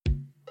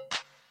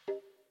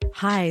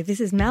Hi, this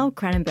is Mel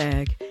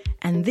Cranenberg,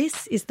 and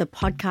this is the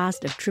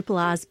podcast of Triple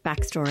R's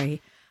Backstory,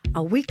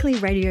 a weekly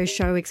radio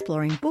show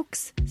exploring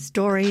books,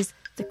 stories,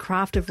 the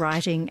craft of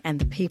writing, and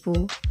the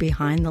people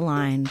behind the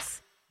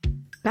lines.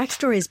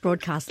 Backstory is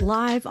broadcast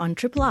live on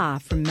Triple R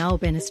from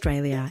Melbourne,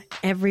 Australia,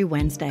 every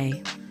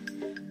Wednesday.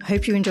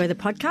 Hope you enjoy the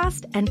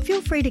podcast, and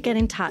feel free to get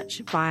in touch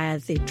via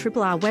the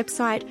Triple R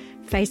website,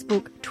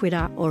 Facebook,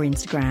 Twitter, or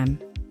Instagram.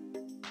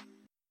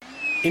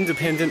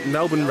 Independent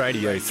Melbourne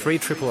Radio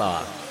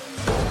 3RRR.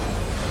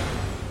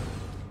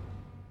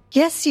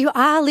 Yes, you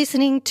are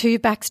listening to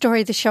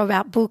Backstory, the show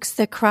about books,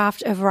 the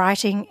craft of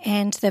writing,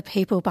 and the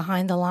people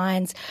behind the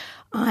lines.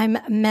 I'm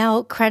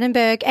Mel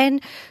Cranenberg,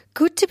 and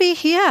good to be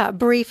here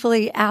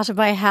briefly out of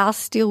my house,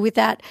 still with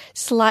that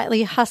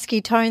slightly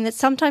husky tone that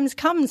sometimes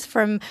comes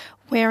from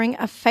wearing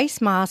a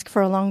face mask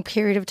for a long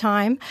period of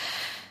time.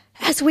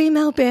 As we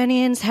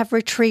Melburnians have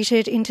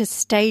retreated into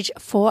stage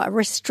 4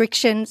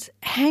 restrictions,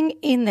 hang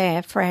in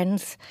there,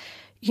 friends.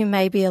 You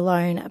may be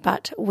alone,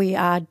 but we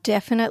are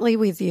definitely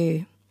with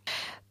you.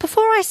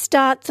 Before I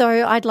start,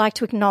 though, I'd like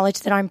to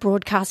acknowledge that I'm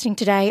broadcasting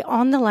today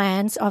on the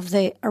lands of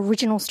the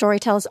original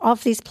storytellers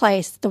of this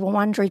place, the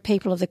Wurundjeri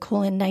people of the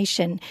Kulin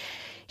Nation.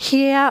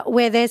 Here,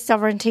 where their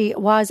sovereignty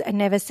was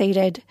never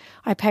ceded,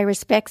 I pay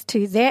respects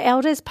to their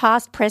elders,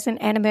 past, present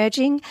and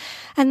emerging,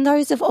 and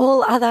those of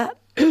all other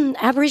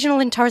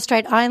Aboriginal and Torres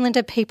Strait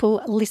Islander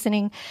people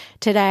listening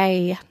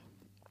today.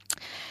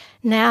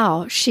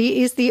 Now,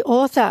 she is the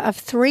author of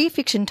 3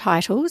 fiction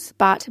titles,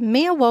 but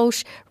Mia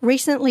Walsh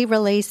recently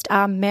released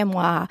a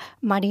memoir,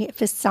 Money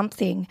for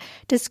Something,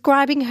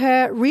 describing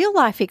her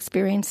real-life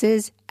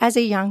experiences as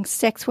a young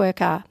sex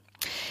worker.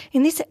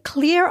 In this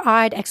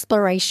clear-eyed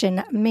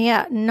exploration,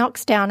 Mia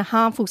knocks down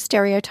harmful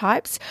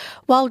stereotypes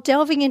while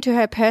delving into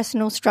her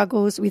personal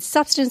struggles with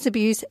substance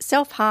abuse,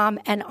 self-harm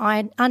and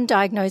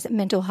undiagnosed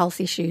mental health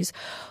issues,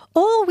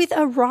 all with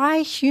a wry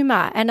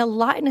humour and a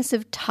lightness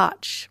of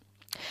touch.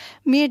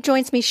 Mia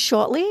joins me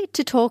shortly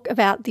to talk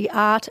about the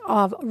art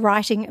of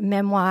writing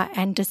memoir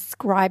and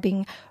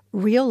describing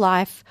real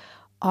life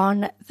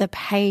on the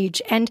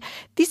page. And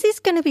this is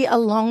going to be a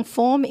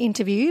long-form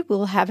interview.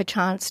 We'll have a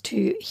chance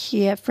to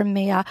hear from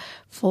Mia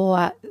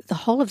for the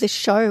whole of the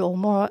show, or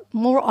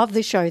more of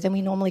the show than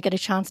we normally get a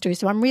chance to.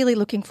 So I'm really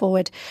looking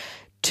forward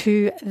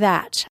to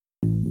that.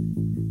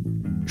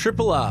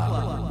 Triple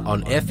R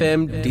on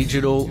FM,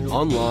 digital,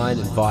 online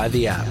and via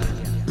the app.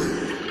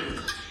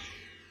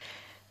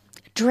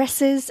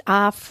 Dresses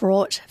are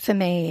fraught for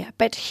me,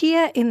 but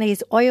here in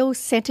these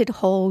oil-scented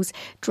halls,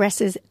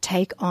 dresses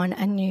take on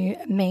a new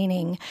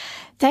meaning.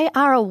 They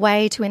are a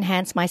way to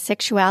enhance my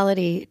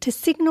sexuality, to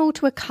signal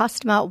to a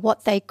customer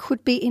what they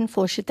could be in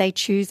for should they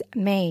choose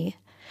me.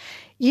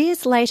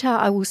 Years later,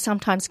 I will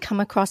sometimes come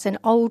across an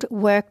old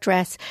work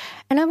dress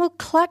and I will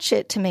clutch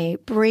it to me,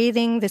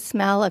 breathing the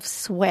smell of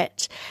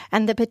sweat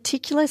and the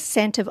particular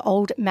scent of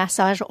old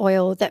massage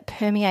oil that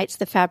permeates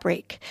the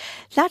fabric.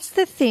 That's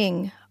the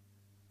thing.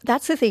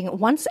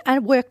 Once a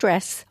work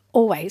dress,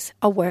 always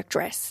a work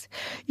dress.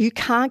 You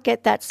can't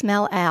get that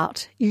smell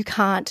out. You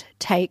can't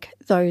take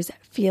those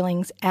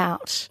feelings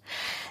out.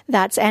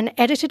 That's an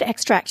edited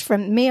extract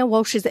from Mia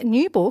Walsh's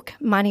new book,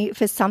 Money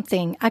for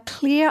Something, a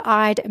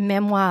clear-eyed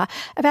memoir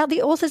about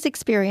the author's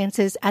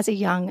experiences as a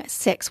young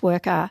sex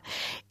worker.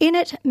 In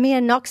it, Mia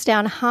knocks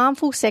down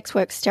harmful sex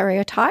work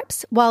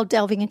stereotypes while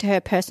delving into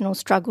her personal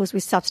struggles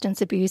with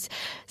substance abuse,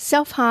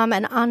 self-harm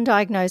and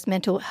undiagnosed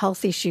mental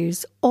health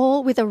issues,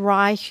 all with a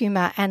wry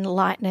humour and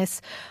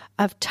lightness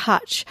of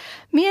touch.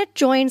 Mia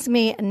joins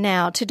me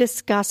now to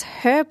discuss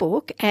her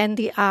book and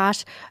the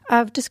art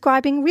of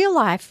describing real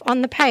life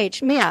on the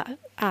page. Mia,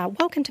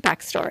 welcome to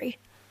Backstory.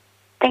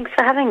 Thanks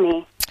for having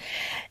me.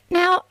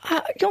 Now,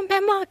 your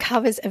memoir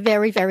covers a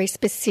very, very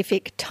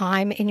specific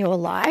time in your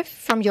life,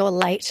 from your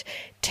late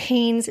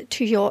teens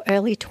to your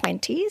early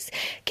 20s.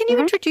 Can you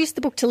introduce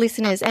the book to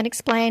listeners and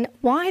explain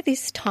why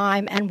this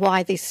time and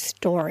why this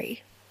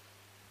story?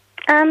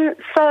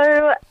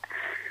 So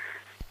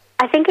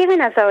I think even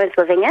as I was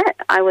living it,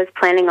 I was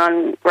planning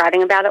on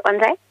writing about it one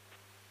day.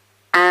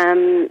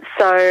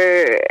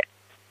 So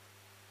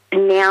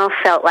now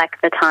felt like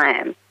the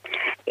time.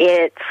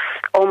 It's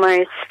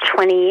almost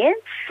 20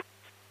 years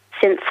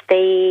since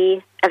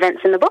the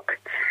events in the book.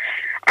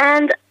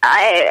 And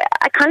I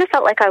kind of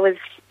felt like I was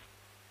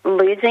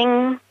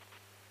losing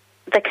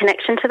the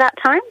connection to that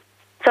time.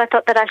 So I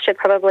thought that I should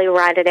probably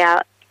write it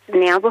out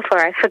now before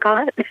I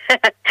forgot.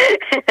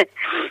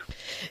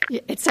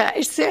 It's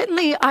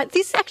certainly,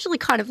 this actually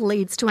kind of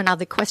leads to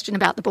another question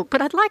about the book, but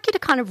I'd like you to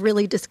kind of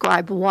really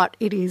describe what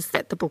it is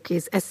that the book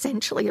is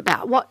essentially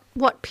about,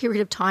 what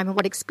period of time and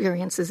what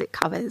experiences it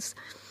covers.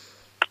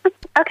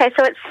 Okay,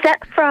 so it's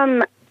set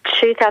from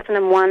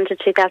 2001 to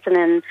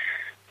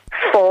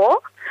 2004,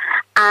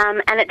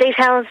 and it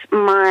details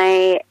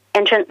my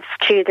entrance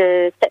to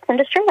the sex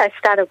industry. I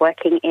started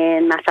working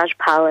in massage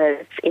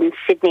parlours in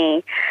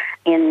Sydney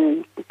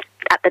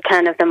at the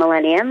turn of the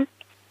millennium.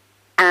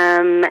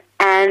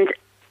 And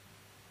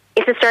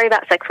it's a story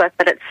about sex work,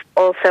 but it's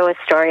also a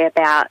story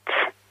about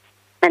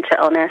mental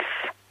illness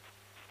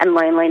and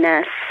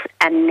loneliness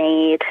and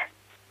need,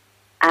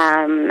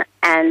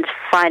 and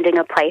finding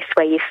a place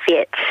where you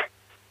fit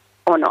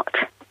or not.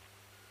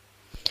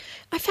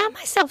 I found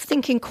myself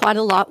thinking quite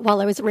a lot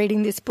while I was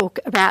reading this book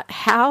about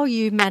how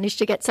you managed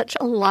to get such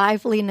a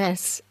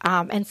liveliness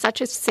and such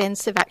a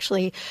sense of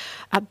actually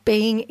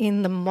being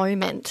in the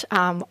moment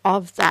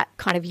of that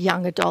kind of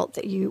young adult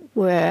that you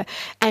were.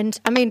 And,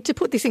 I mean, to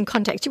put this in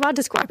context, you are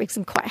describing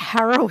some quite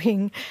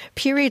harrowing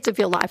periods of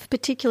your life,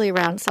 particularly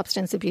around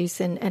substance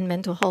abuse and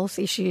mental health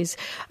issues.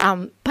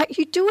 But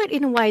you do it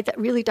in a way that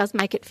really does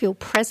make it feel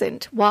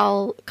present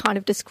while kind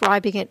of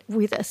describing it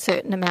with a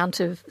certain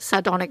amount of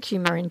sardonic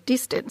humour and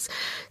distance.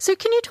 So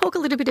can you talk a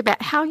little bit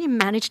about how you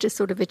managed to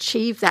sort of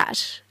achieve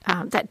that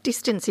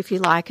distance, if you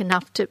like,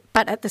 enough to,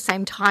 but at the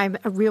same time,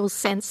 a real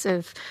sense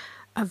of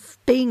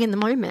being in the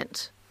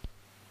moment?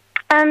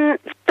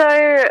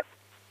 So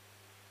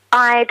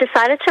I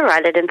decided to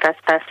write it in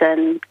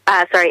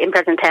in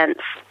present tense,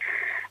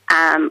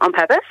 on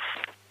purpose,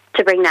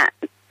 to bring that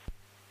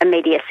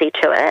immediacy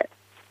to it,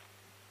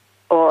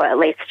 or at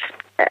least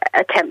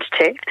attempt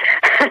to.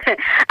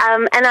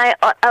 And I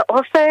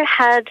also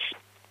had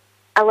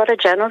a lot of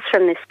journals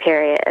from this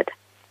period.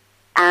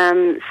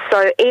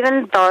 So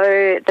even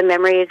though the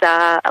memories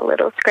are a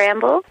little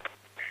scrambled,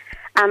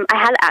 I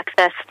had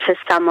access to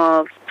some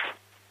of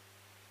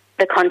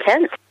the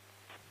content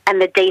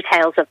and the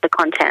details of the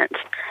content,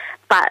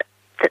 but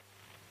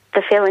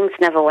the feelings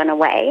never went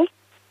away.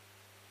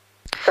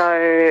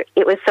 So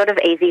it was sort of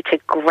easy to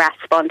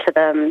grasp onto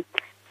them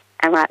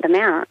and write them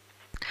out.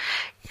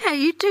 Yeah,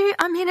 you do.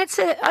 I mean,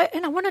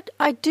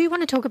 I do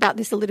want to talk about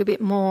this a little bit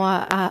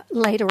more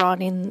later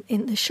on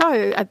in the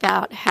show,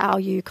 about how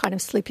you kind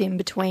of slip in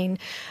between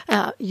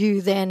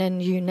you then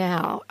and you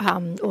now,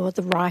 or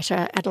the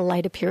writer at a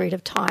later period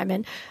of time,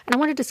 and I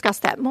want to discuss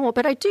that more.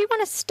 But I do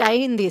want to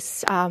stay in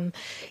this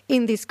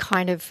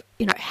kind of,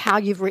 how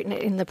you've written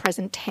it in the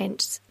present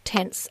tense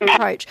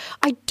approach.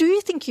 I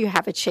do think you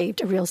have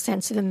achieved a real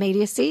sense of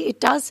immediacy. It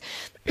does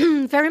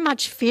very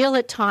much feel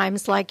at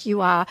times like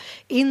you are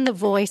in the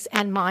voice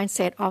and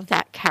mindset of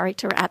that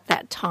character at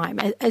that time,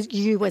 as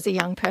you as a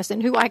young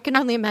person, who I can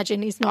only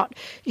imagine is not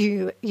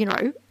you,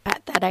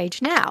 at that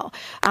age now.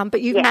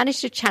 But you've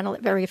managed to channel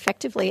it very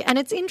effectively. And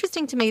it's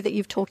interesting to me that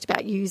you've talked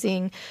about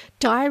using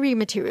diary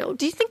material.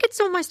 Do you think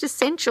it's almost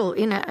essential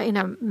in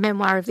a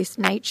memoir of this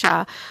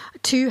nature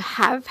to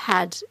have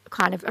had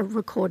kind of a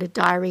recorded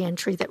diary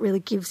entry that really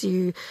gives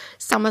you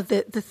some of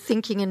the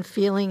thinking and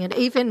feeling, and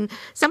even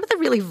some of the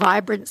really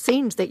vibrant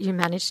scenes that you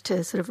managed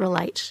to sort of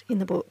relate in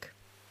the book?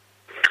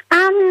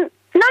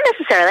 Not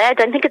necessarily. I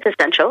don't think it's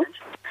essential,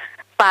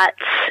 but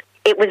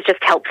it was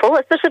just helpful,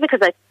 especially because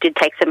I did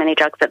take so many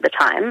drugs at the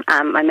time.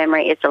 My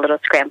memory is a little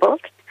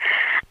scrambled.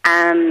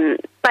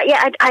 But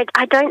yeah,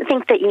 I don't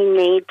think that you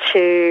need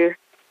to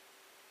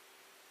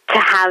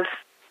have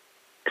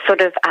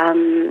sort of,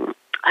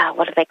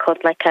 what are they called,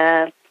 like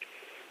a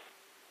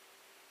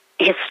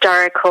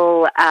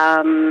historical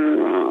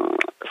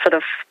sort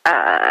of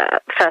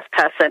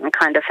first-person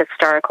kind of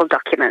historical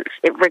documents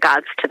in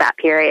regards to that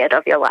period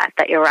of your life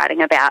that you're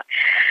writing about.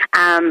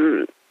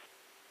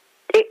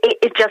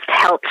 It just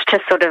helped to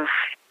sort of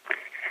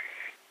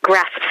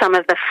grasp some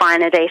of the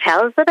finer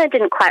details that I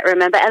didn't quite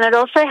remember, and it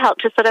also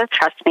helped to sort of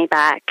thrust me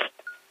back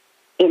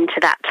into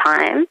that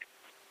time.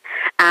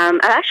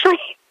 I've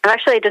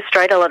actually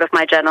destroyed a lot of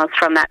my journals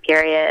from that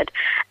period,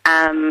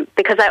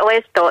 because I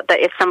always thought that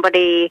if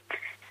something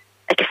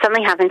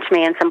happened to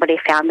me and somebody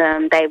found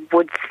them, they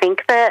would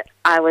think that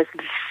I was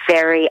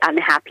very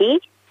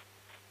unhappy,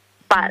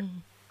 but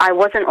I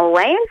wasn't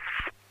always.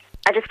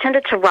 I just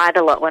tended to write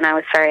a lot when I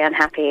was very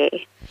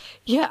unhappy.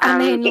 Yeah, I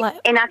mean,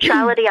 in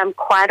actuality, I'm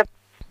quite a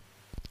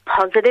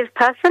positive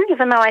person,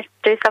 even though I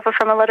do suffer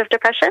from a lot of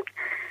depression.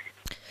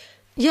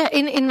 Yeah,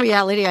 in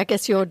reality, I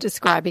guess you're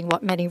describing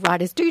what many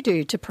writers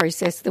do to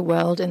process the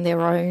world and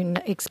their own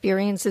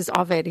experiences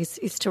of it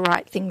is to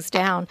write things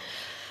down.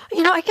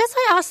 I guess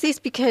I asked this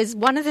because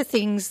one of the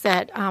things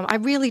that I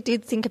really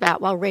did think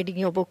about while reading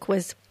your book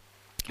was,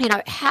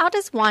 how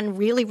does one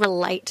really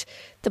relate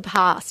the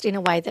past in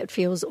a way that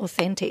feels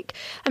authentic?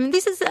 I mean,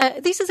 this is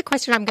a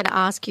question I'm going to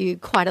ask you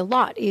quite a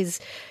lot is,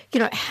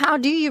 how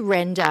do you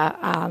render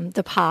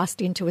the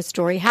past into a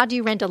story? How do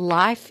you render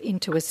life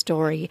into a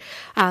story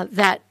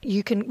that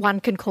one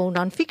can call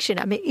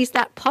nonfiction? I mean, is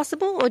that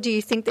possible, or do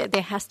you think that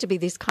there has to be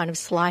this kind of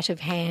sleight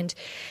of hand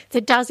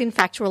that does in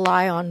fact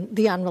rely on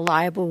the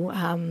unreliable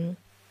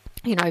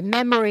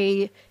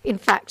memory? In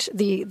fact,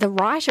 the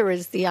writer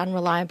is the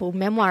unreliable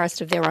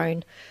memoirist of their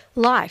own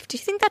life. Do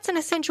you think that's an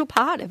essential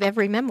part of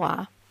every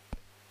memoir?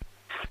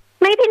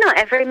 Maybe not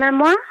every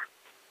memoir,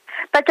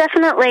 but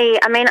definitely,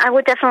 I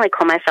would definitely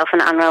call myself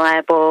an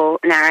unreliable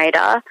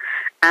narrator.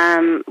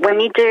 When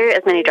you do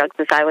as many drugs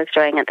as I was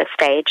doing at this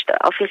stage,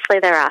 obviously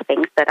there are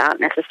things that aren't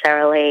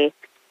necessarily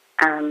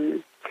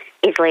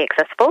easily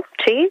accessible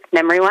to you,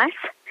 memory-wise.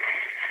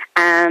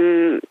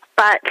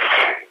 But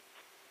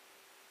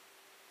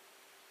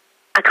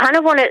I kind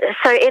of wanted,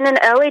 so in an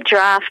early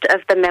draft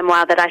of the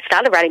memoir that I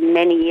started writing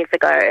many years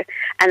ago,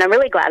 and I'm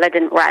really glad I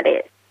didn't write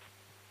it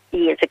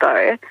years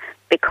ago,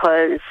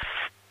 because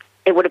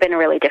it would have been a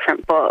really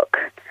different book.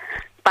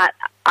 But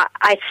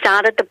I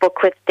started the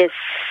book with this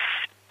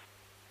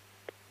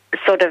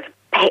sort of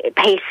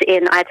piece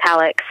in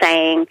italics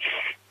saying,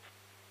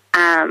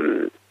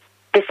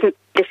 this is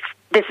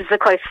the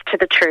closest to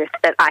the truth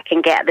that I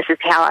can get. This is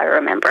how I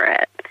remember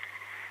it.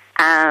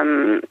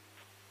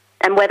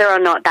 And whether or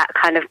not that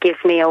kind of gives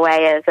me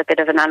away as a bit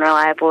of an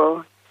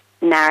unreliable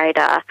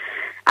narrator,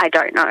 I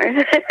don't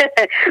know.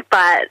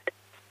 But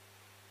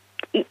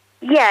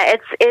yeah,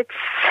 it's.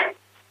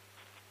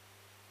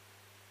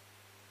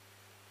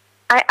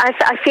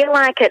 I feel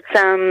like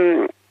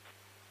it's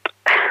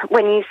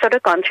when you've sort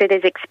of gone through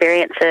these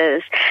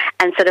experiences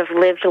and sort of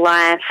lived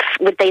life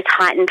with these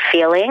heightened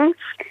feelings,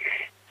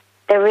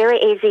 they're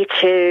really easy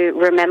to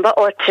remember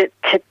or to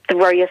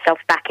throw yourself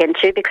back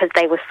into because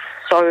they were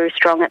so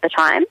strong at the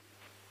time.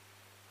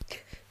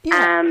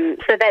 Yeah.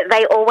 So that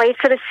they always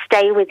sort of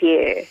stay with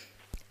you.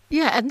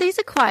 Yeah, and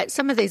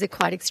some of these are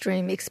quite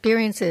extreme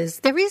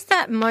experiences. There is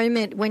that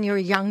moment when you're a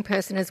young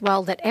person as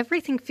well that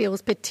everything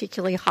feels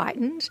particularly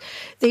heightened.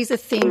 These are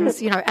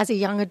things, as a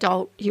young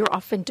adult, you're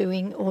often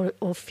doing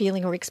or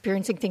feeling or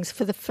experiencing things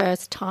for the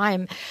first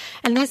time.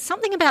 And there's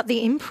something about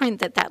the imprint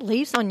that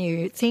leaves on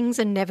you. Things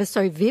are never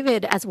so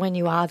vivid as when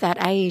you are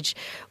that age,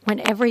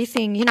 when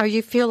everything,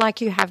 you feel like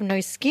you have no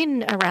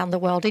skin around the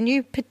world. And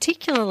you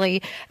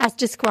particularly, as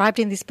described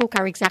in this book,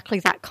 are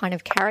exactly that kind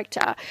of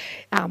character.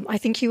 I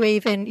think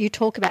you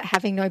talk about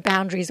having no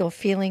boundaries or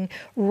feeling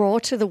raw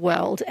to the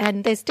world,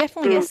 and there's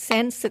definitely a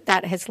sense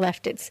that has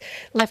left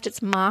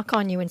its mark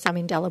on you in some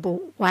indelible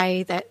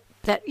way that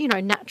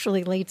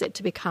naturally leads it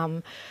to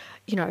become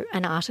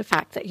an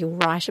artifact that you'll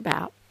write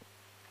about.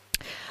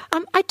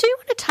 I do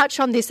want to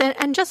touch on this,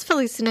 and just for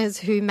listeners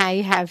who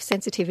may have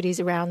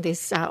sensitivities around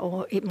this,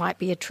 or it might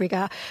be a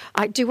trigger,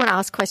 I do want to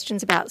ask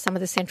questions about some of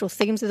the central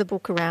themes of the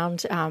book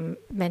around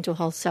mental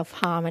health,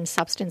 self-harm and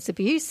substance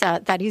abuse.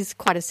 That is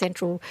quite a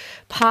central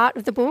part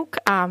of the book.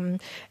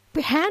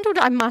 Handled,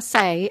 I must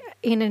say,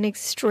 in an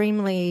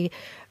extremely,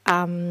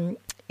 in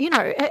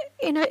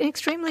an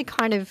extremely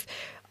kind of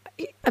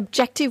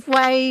objective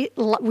way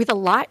with a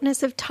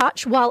lightness of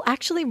touch while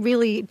actually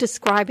really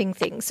describing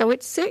things. So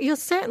you're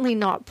certainly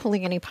not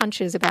pulling any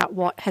punches about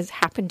what has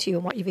happened to you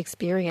and what you've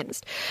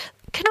experienced.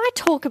 Can I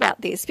talk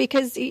about this?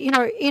 Because,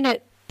 in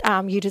it,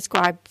 you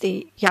describe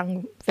the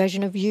young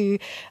version of you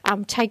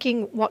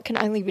taking what can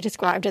only be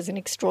described as an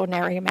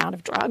extraordinary amount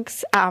of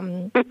drugs.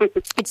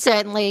 It's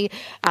certainly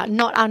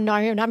not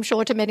unknown, I'm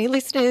sure, to many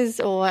listeners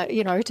or,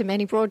 to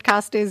many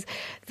broadcasters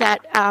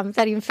that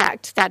in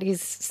fact that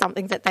is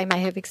something that they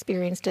may have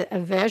experienced a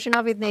version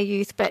of in their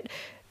youth, but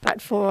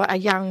for a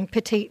young,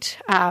 petite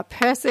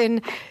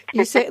person,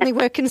 you certainly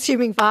were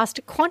consuming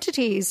vast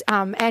quantities,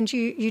 and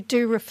you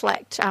do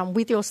reflect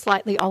with your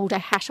slightly older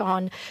hat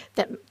on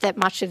that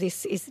much of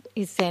this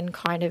is then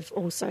kind of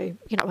also,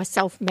 a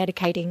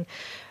self-medicating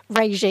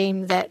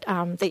regime that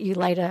you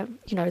later,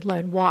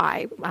 learn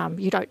why.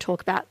 You don't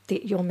talk about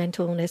your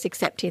mental illness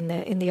except in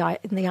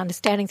the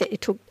understanding that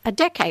it took a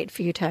decade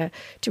for you to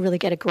really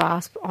get a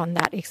grasp on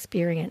that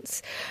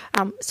experience.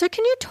 So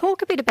can you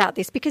talk a bit about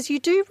this? Because you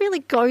do really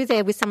go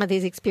there with some of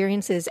these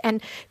experiences,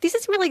 and this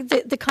is really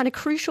the kind of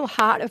crucial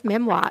heart of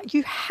memoir.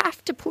 You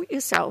have to put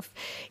yourself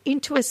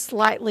into a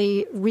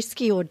slightly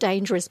risky or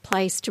dangerous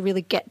place to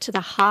really get to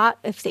the heart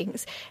of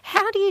things.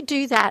 How do you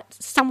do that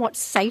somewhat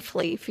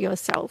safely for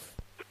yourself?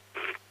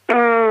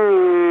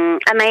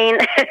 I mean,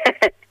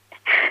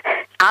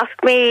 ask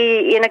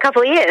me in a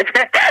couple of years.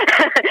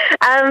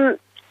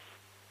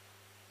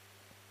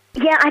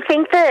 Yeah, I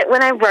think that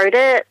when I wrote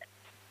it,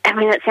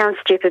 it sounds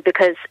stupid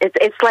because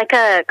it's like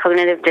a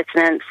cognitive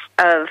dissonance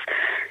of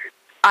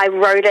I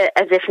wrote it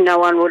as if no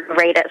one would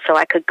read it so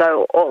I could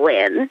go all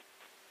in,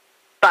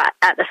 but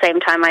at the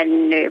same time I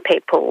knew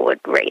people would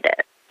read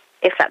it,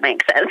 if that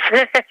makes sense.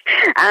 So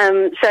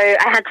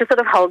I had to sort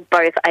of hold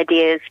both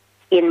ideas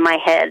in my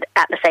head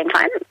at the same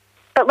time.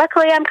 But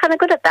luckily, I'm kind of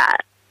good at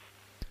that.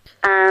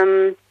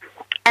 And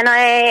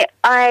I'm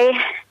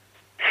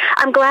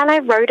glad I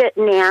wrote it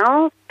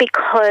now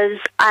because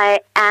I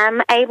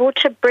am able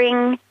to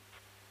bring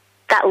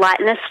that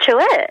lightness to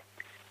it.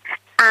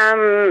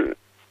 To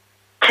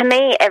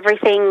me,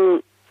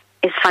 everything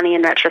is funny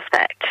in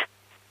retrospect.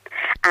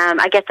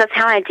 I guess that's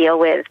how I deal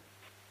with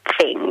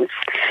things.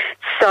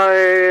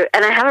 So,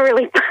 and I have a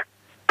really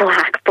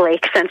black,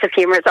 bleak sense of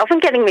humour. It often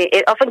gets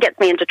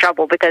me into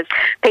trouble because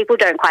people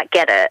don't quite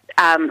get it.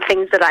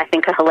 Things that I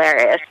think are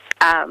hilarious.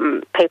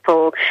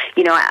 People,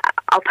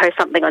 I'll post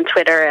something on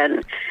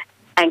Twitter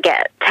and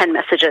get 10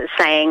 messages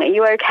saying, "Are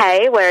you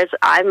okay?" Whereas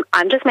I'm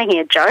just making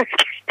a joke.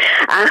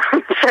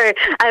 So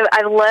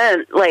I've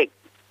learned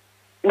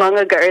long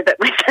ago that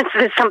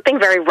there's something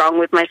very wrong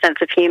with my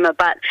sense of humour,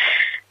 but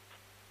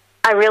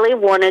I really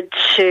wanted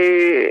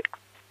to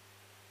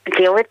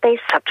deal with these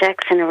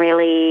subjects in a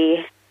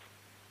really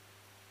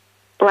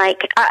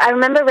I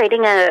remember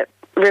reading a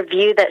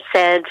review that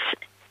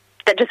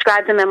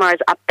described the memoir as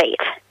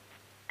upbeat.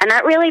 And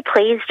that really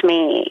pleased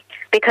me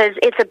because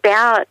it's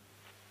about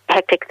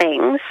hectic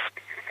things,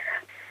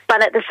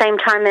 but at the same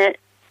time it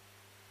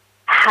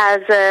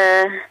has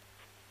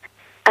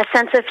a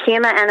sense of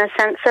humour and a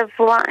sense of,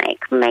 like,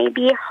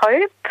 maybe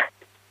hope.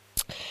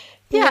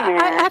 Yeah,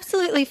 I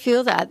absolutely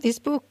feel that. This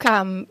book,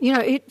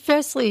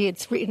 firstly,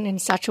 it's written in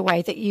such a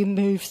way that you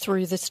move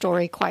through the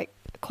story quite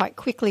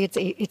quickly.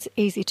 It's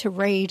easy to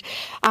read,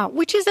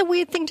 which is a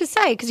weird thing to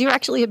say because you're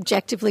actually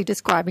objectively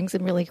describing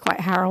some really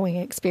quite harrowing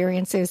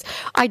experiences.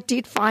 I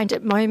did find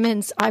at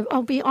moments,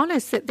 I'll be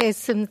honest, that there's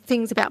some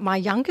things about my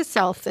younger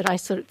self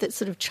that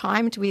sort of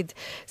chimed with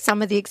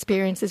some of the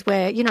experiences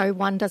where,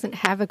 one doesn't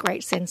have a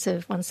great sense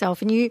of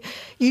oneself, and you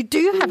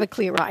do have a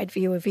clear-eyed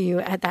view of you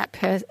at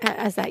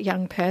as that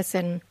young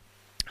person.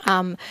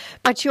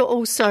 But you're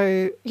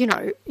also,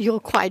 you're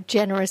quite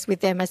generous with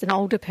them as an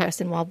older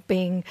person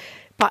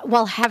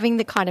while having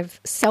the kind of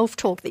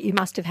self-talk that you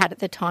must have had at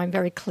the time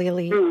very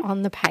clearly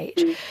on the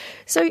page.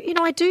 So,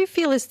 I do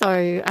feel as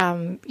though,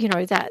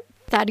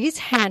 that is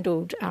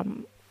handled.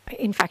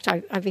 In fact,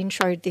 I've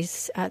introed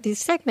this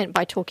segment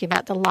by talking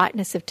about the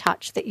lightness of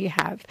touch that you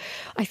have.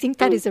 I think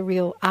that is a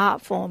real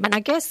art form. And I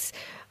guess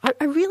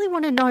I really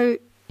want to know,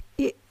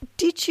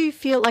 did you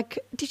feel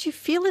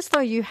as though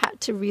you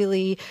had to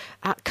really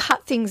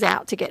cut things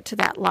out to get to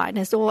that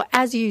lightness? Or,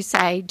 as you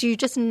say, do you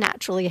just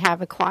naturally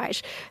have a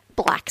quite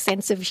black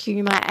sense of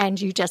humour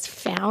and you just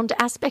found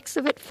aspects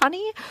of it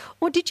funny?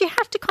 Or did you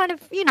have to kind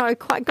of,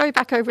 quite go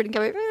back over it and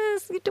go,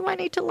 do I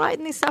need to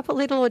lighten this up a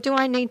little, or do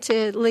I need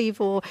to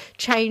leave or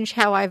change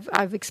how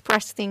I've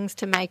expressed things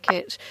to make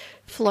it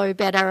flow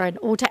better,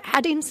 or to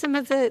add in some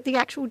of the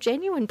actual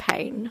genuine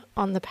pain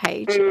on the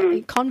page,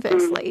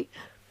 conversely?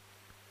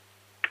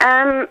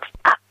 I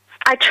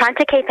tried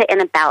to keep it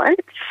in a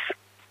balance,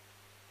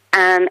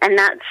 and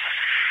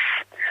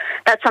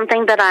that's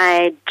something that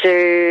I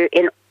do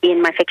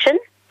in my fiction.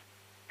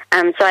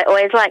 So I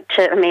always like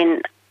to. I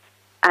mean,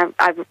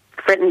 I've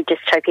written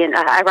dystopian.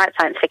 I write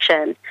science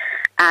fiction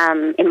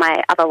in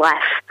my other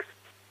life,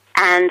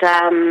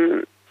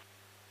 and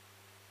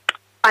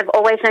I've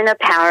always known the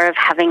power of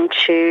having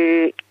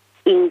to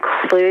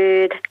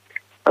include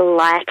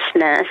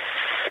lightness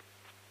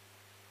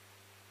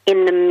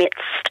in the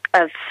midst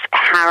of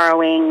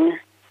harrowing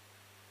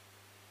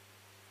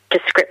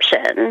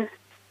description,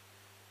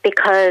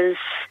 because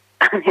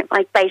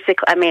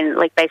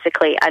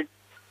basically I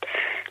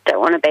don't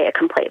want to be a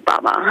complete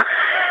bummer.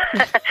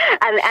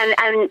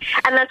 and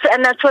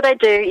that's what I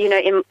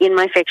do, in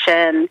my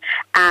fiction,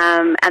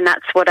 and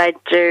that's what I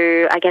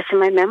do, I guess, in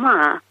my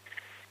memoir.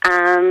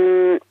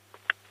 I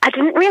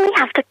didn't really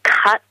have to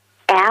cut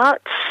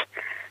out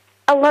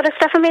a lot of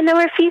stuff. I mean, there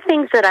were a few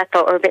things that I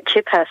thought were a bit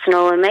too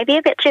personal and maybe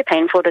a bit too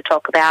painful to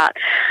talk about,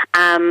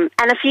 and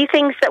a few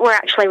things that were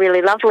actually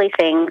really lovely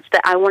things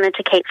that I wanted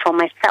to keep for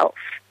myself,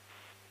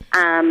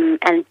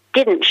 and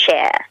didn't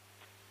share.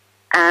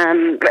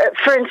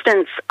 For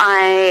instance,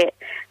 I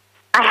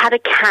had a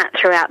cat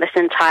throughout this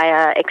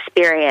entire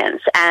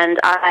experience, and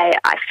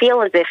I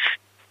feel as if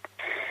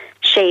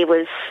she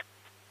was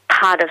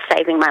part of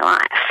saving my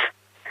life.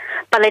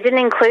 But I didn't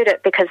include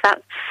it because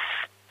that's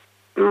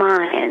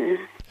mine.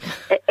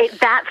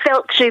 That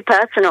felt too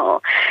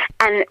personal.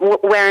 And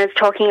whereas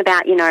talking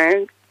about,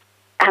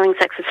 having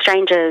sex with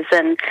strangers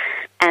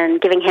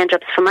and giving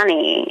handjobs for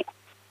money,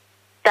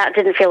 that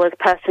didn't feel as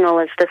personal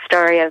as the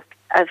story of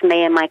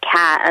me and my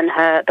cat and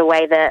the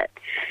way that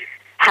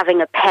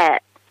having a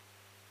pet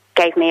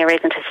gave me a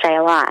reason to stay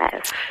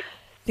alive.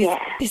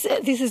 This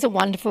is a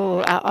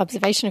wonderful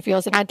observation of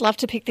yours, and I'd love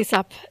to pick this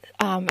up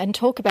and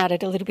talk about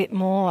it a little bit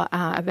more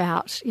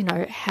about,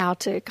 how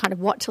to kind of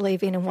what to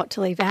leave in and what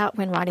to leave out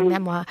when writing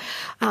memoir.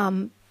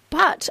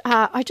 But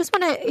I just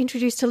want to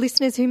introduce to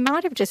listeners who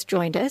might have just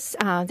joined us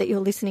that you're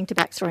listening to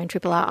Backstory in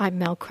Triple R. I'm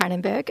Mel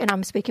Cranenberg, and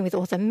I'm speaking with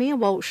author Mia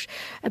Walsh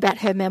about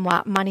her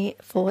memoir, Money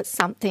for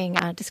Something,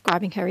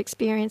 describing her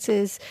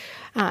experiences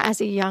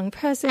as a young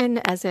person,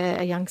 as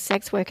a young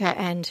sex worker,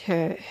 and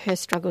her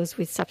struggles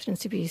with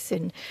substance abuse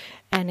and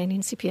an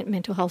incipient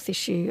mental health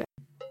issue.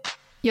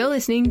 You're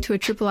listening to a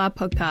Triple R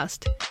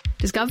podcast.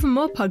 Discover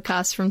more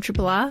podcasts from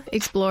Triple R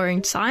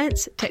exploring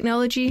science,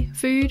 technology,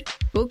 food,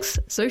 books,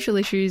 social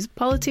issues,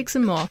 politics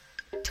and more.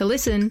 To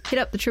listen, hit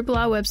up the Triple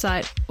R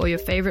website or your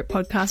favourite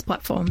podcast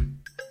platform.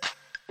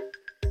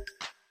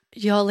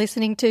 You're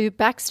listening to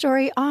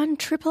Backstory on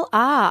Triple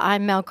R.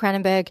 I'm Mel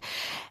Cranenberg,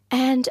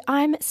 and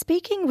I'm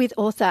speaking with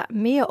author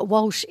Mia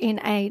Walsh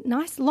in a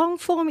nice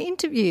long-form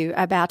interview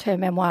about her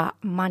memoir,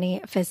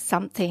 Money for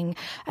Something,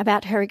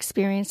 about her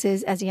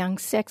experiences as a young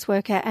sex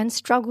worker and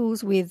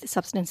struggles with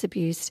substance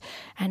abuse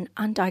and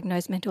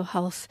undiagnosed mental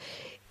health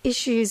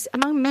issues,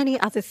 among many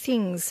other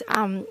things.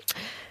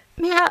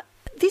 Mia,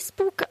 this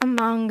book,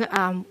 among,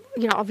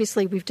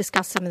 obviously we've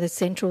discussed some of the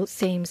central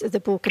themes of the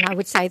book, and I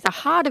would say the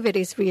heart of it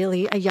is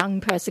really a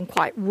young person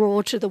quite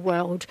raw to the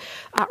world,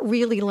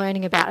 really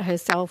learning about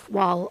herself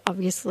while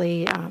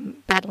obviously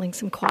battling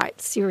some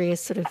quite serious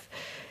sort of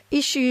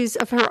issues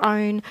of her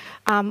own,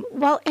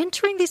 while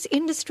entering this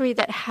industry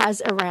that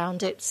has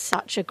around it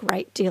such a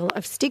great deal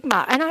of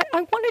stigma. And I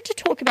wanted to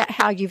talk about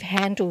how you've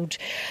handled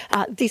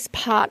this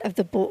part of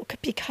the book,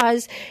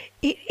 because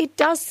It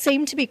does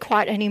seem to be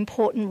quite an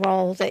important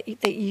role that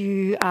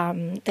you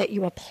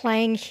are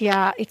playing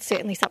here. It's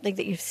certainly something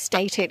that you've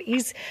stated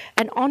is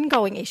an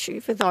ongoing issue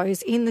for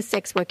those in the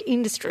sex work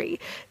industry,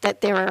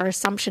 that there are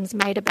assumptions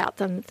made about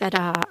them that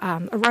are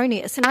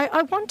erroneous. And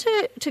I want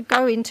to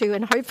go into,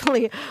 and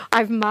hopefully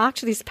I've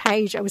marked this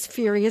page. I was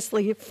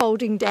furiously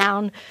folding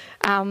down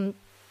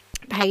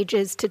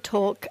pages to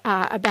talk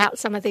about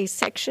some of these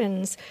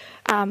sections.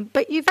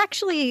 But you've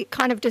actually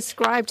kind of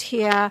described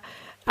here...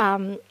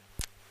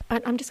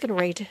 I'm going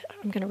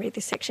to read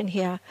this section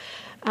here.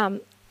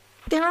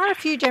 There are a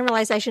few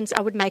generalisations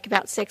I would make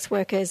about sex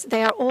workers.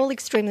 They are all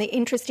extremely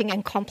interesting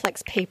and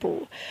complex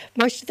people.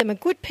 Most of them are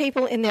good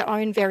people in their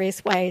own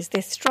various ways.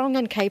 They're strong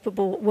and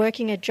capable,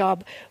 working a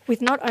job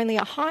with not only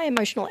a high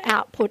emotional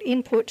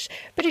input,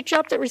 but a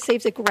job that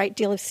receives a great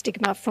deal of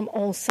stigma from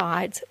all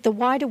sides, the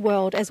wider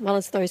world as well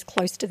as those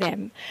close to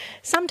them.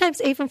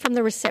 Sometimes even from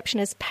the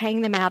receptionist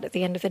paying them out at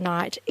the end of the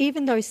night,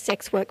 even though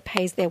sex work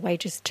pays their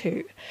wages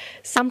too.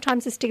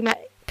 Sometimes the stigma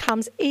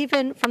comes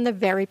even from the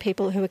very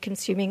people who are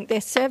consuming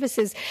their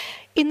services.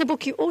 In the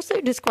book, you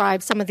also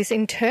describe some of this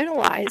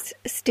internalised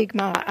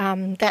stigma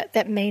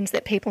that means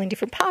that people in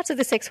different parts of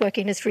the sex work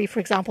industry,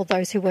 for example,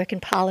 those who work in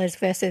parlours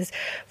versus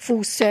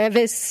full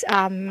service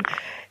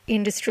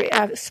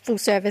full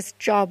service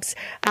jobs,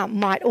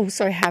 might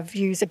also have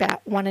views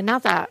about one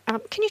another.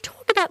 Can you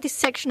talk about this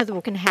section of the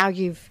book and how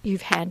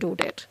you've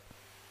handled it?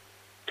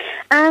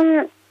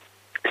 So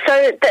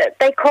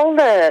they call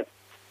the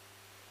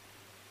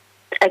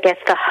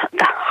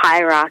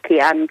hierarchy,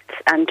 I'm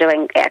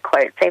doing air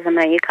quotes even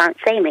though you can't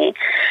see me,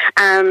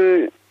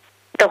 the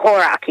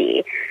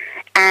hierarchy.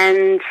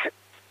 And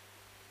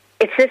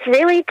it's this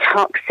really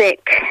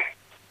toxic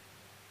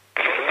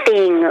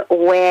thing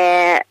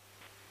where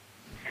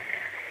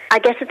I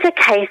guess it's a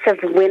case of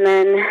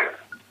women,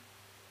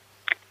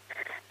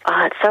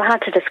 it's so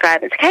hard to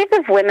describe. It's a case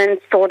of women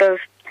sort of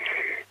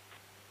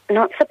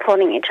not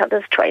supporting each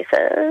other's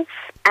choices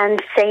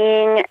and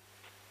seeing,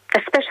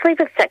 especially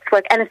with sex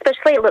work, and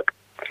especially, look,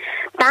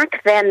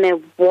 back then there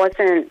was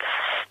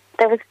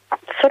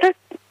sort of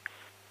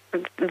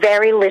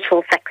very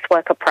little sex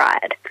worker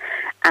pride.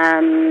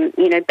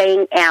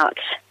 Being out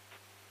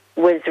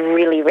was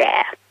really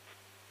rare.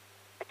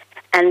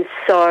 And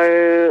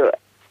so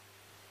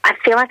I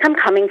feel like I'm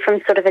coming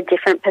from sort of a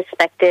different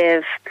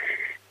perspective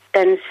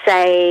than,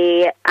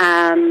 say,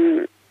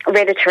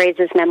 Rita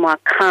Teresa's memoir,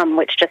 Come,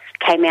 which just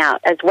came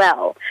out as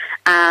well,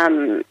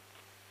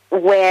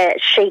 where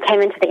she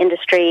came into the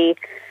industry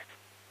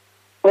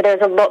where there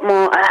was a lot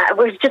more, it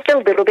was just a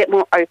little bit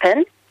more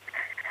open.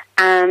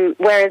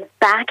 Whereas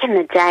back in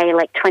the day,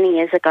 like 20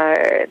 years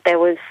ago, there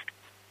was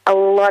a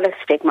lot of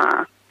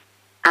stigma.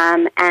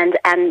 And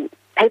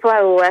people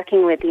I were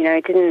working with,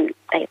 didn't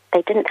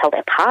tell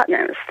their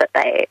partners that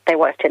they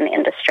worked in the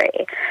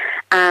industry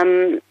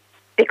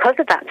because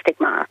of that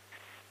stigma.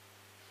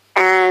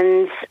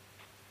 And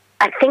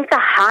I think the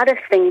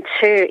hardest thing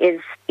too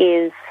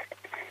is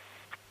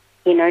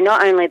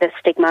not only the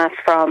stigma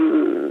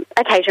from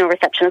occasional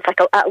receptionists, like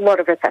a lot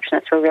of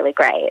receptionists were really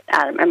great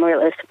and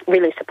really,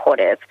 really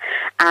supportive,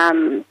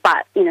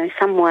 but,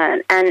 some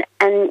weren't.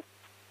 And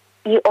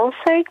you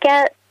also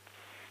get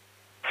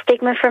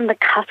stigma from the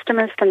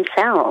customers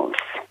themselves.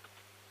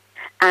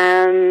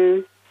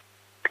 I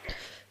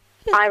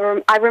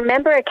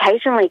remember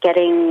occasionally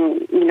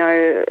getting,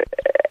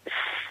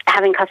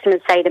 having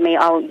customers say to me,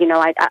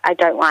 I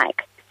don't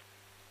like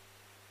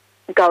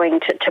going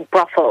to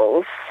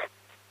brothels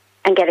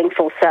and getting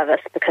full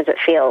service because it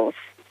feels,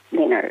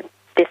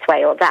 this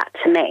way or that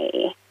to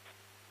me.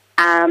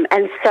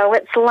 And so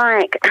it's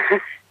like,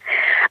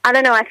 I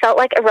don't know, I felt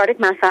like erotic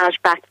massage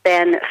back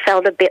then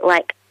felt a bit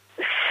like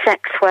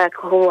sex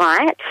work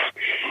light,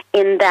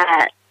 in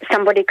that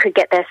somebody could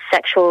get their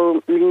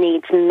sexual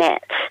needs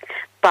met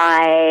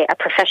by a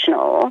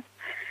professional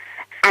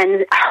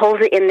and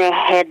hold it in their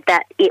head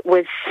that it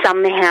was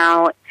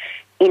somehow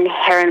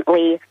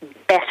inherently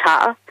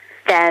better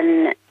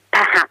than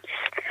perhaps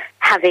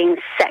having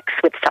sex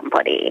with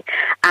somebody.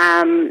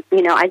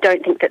 I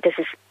don't think that this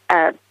is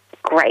a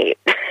great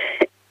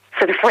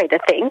sort of way to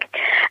think,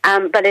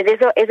 but it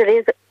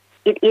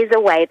is a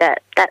way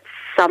that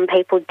some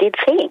people did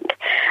think.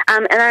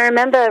 And I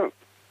remember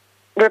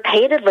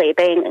repeatedly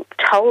being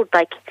told,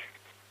 like,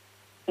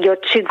 you're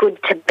too good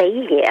to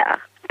be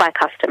here by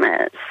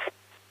customers,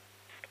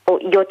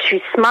 or you're too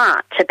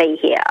smart to be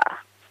here.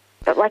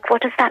 But, like,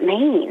 what does that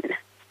mean?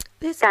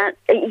 That,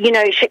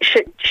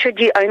 should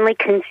you only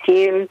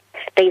consume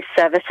these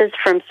services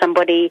from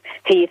somebody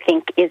who you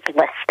think is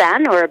less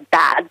than or a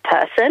bad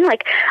person?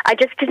 Like, I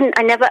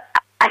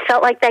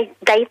felt like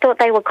they thought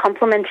they were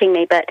complimenting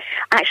me, but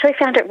I actually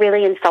found it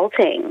really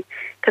insulting,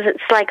 because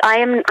it's like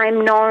I'm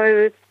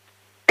no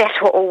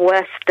better or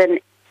worse than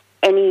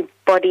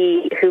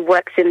anybody who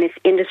works in this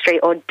industry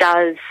or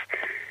does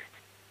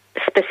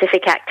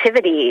specific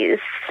activities.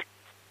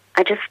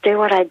 I just do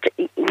what I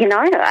do,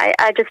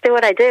 I just do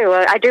what I do.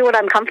 I do what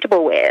I'm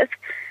comfortable with.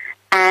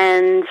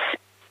 And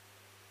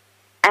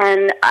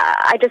And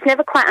I just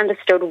never quite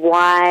understood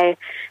why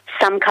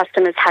some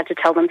customers had to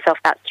tell themselves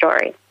that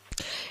story.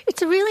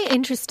 It's a really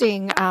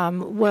interesting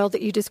world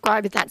that you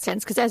describe in that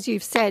sense, because as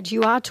you've said,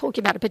 you are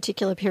talking about a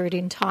particular period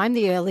in time,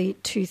 the early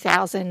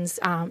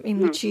 2000s, in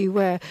which you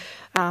were,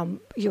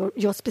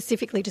 you're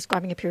specifically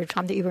describing a period of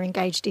time that you were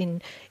engaged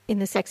in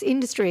the sex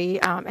industry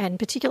and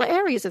particular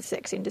areas of the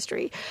sex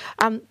industry.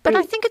 But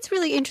I think it's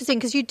really interesting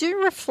because you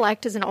do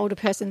reflect as an older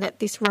person that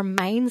this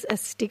remains a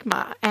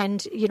stigma,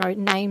 and, you know,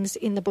 names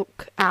in the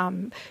book,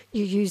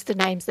 you use the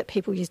names that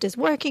people used as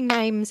working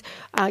names.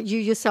 You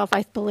yourself,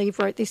 I believe,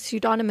 wrote this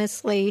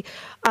pseudonymously.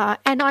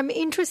 And I'm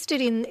interested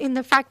in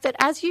the fact that,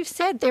 as you've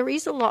said, there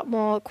is a lot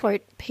more,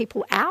 quote,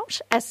 people out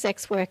as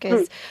sex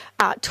workers.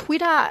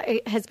 Twitter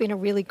has been a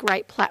really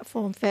great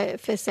platform for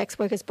sex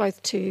workers,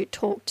 both to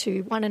talk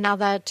to one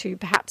another, to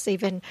perhaps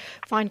even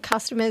find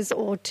customers,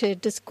 or to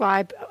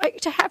describe,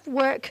 to have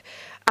work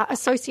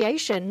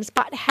associations,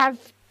 but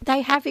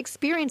they have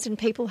experience, and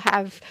people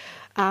have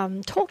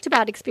talked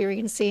about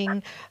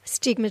experiencing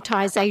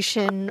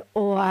stigmatization,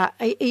 or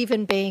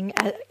even being,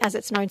 as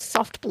it's known,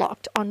 soft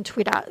blocked on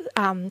Twitter.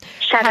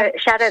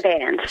 Shadow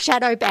banned.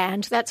 Shadow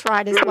banned, that's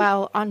right, as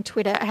well, on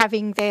Twitter,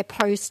 having their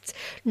posts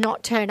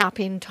not turn up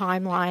in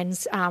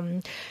timelines,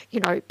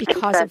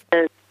 because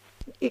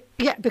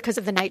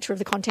of the nature of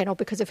the content or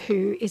because of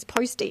who is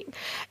posting.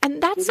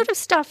 And that sort of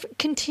stuff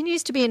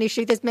continues to be an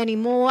issue. There's many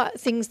more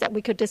things that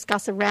we could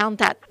discuss around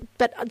that,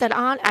 but that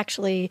aren't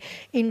actually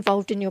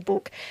involved in your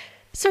book.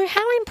 So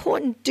how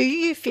important do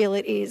you feel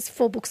it is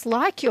for books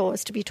like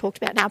yours to be talked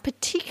about now,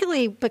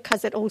 particularly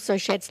because it also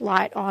sheds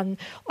light on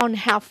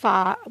how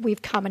far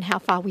we've come and how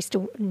far we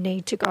still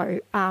need to go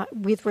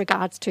with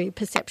regards to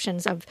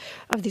perceptions of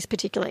this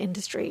particular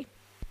industry?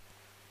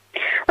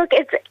 Look,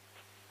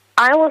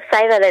 I will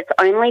say that it's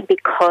only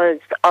because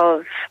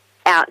of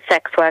out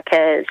sex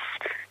workers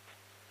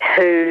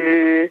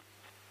who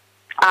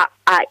are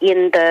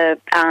in the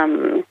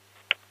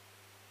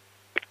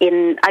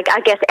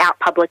I guess out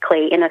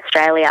publicly in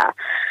Australia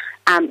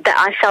that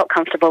I felt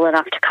comfortable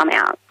enough to come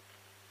out,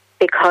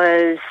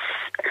 because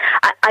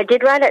I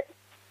did write it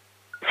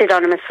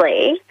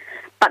pseudonymously,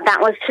 but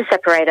that was to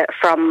separate it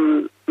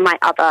from my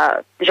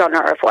other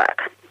genre of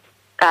work,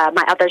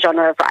 my other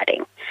genre of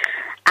writing.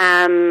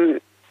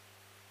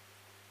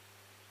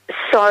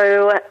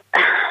 So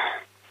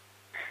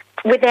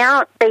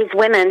without these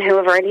women who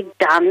have already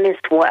done this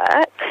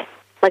work,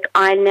 like,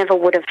 I never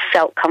would have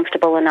felt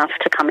comfortable enough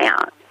to come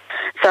out.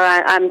 So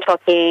I'm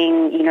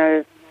talking, you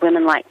know,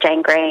 women like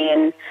Jane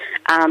Green,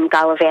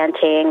 Gala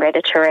Vanting,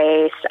 Rita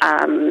Therese,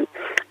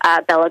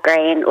 Bella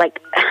Green, like,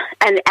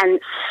 and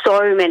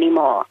so many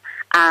more,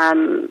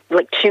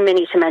 like too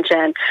many to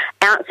mention,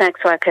 out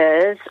sex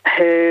workers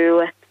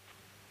who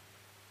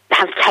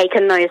have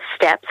taken those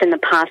steps in the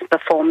past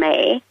before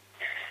me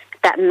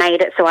that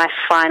made it so I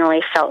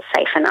finally felt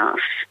safe enough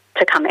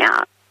to come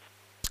out.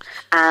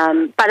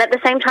 But at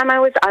the same time, I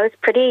was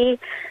pretty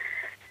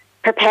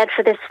prepared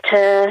for this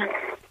to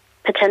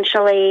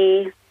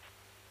potentially,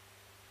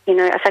 you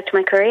know, affect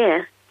my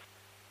career.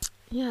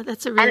 Yeah,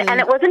 that's a really...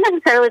 And it wasn't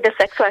necessarily the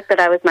sex work that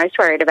I was most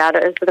worried about.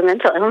 It was the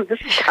mental illness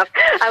stuff.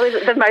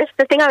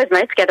 The thing I was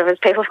most scared of was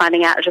people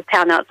finding out just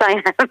how nuts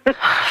I am.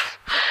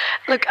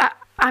 Look,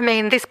 I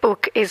mean, this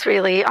book is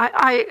really...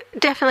 I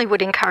definitely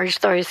would encourage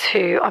those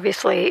who,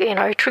 obviously, you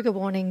know, trigger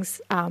warnings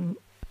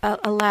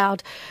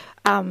allowed.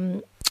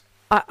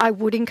 I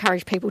would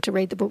encourage people to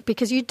read the book,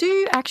 because you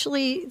do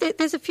actually,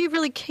 there's a few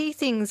really key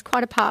things,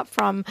 quite apart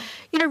from,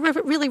 you know,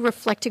 really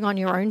reflecting on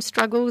your own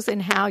struggles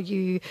and how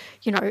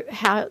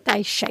how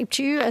they shaped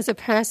you as a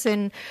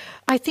person.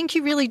 I think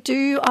you really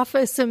do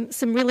offer some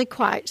really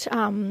quite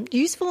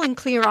useful and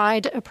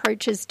clear-eyed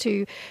approaches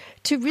to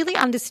really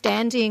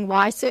understanding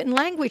why certain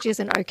language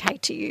isn't okay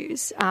to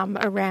use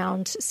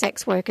around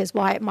sex workers,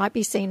 why it might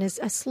be seen as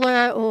a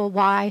slur, or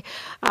why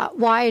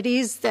it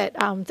is that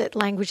that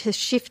language has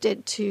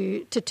shifted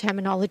to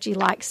terminology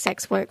like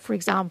sex work, for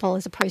example,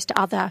 as opposed to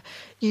other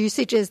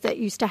usages that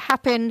used to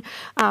happen.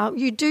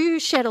 You do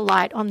shed a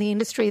light on the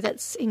industry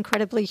that's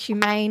incredibly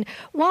humane,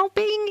 while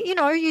being, you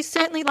know, you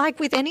certainly, like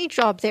with any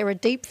job, there are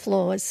deep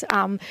flaws.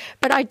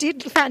 But I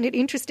did find it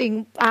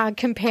interesting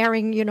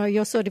comparing, you know,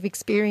 your sort of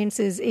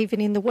experiences even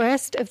in the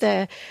worst of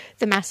the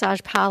massage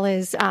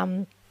parlours,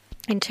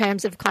 in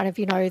terms of kind of,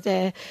 you know,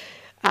 the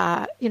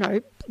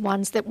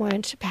ones that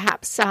weren't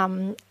perhaps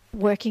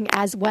working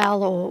as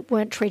well or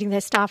weren't treating their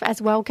staff as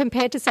well,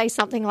 compared to, say,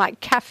 something like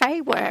cafe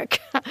work,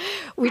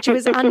 which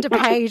was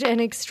underpaid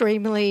and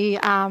extremely,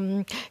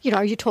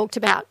 you talked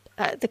about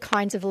the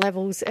kinds of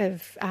levels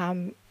of,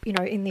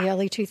 in the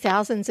early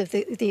 2000s of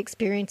the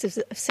experiences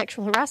of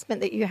sexual harassment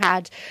that you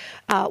had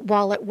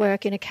while at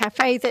work in a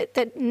cafe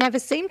that never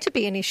seemed to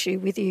be an issue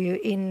with you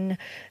in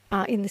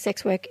the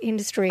sex work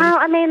industry. Oh,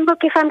 I mean, look,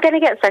 if I'm going to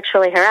get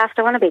sexually harassed,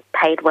 I want to be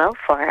paid well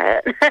for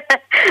it.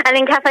 And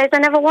in cafes, I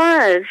never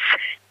was.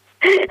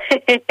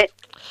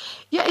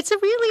 Yeah,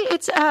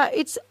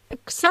 it's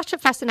such a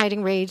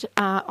fascinating read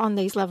on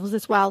these levels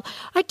as well.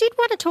 I did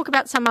want to talk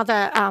about some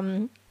other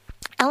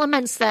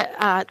elements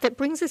that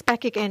brings us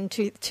back again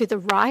to the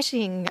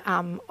writing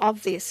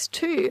of this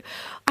too.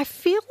 I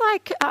feel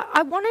like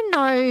I want to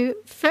know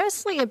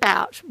firstly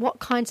about what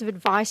kinds of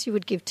advice you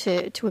would give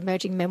to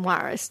emerging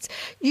memoirists.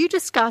 You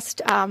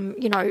discussed,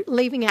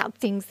 leaving out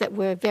things that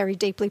were very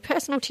deeply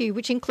personal to you,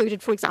 which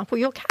included, for example,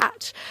 your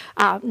cat.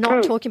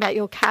 Not talking about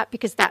your cat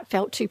because that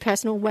felt too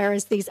personal,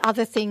 whereas these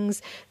other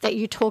things that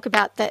you talk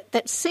about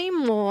that seem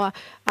more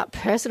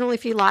personal,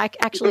 if you like,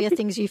 actually are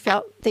things you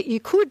felt that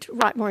you could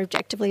write more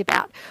objectively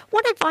about.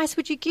 What advice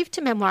would you give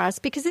to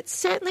memoirists? Because it's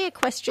certainly a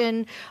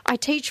question I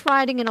teach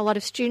writing, and a lot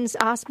of students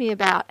ask me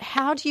about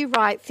how do you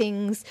write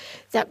things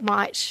that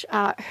might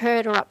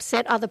hurt or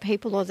upset other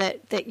people, or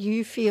that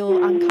you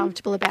feel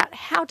uncomfortable about.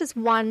 How does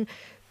one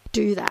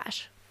do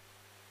that?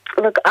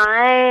 Look,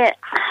 I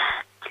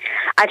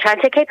try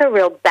to keep a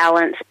real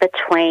balance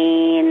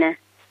between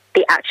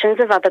the actions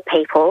of other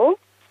people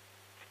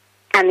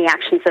and the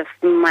actions of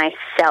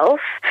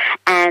myself,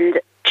 and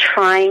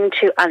trying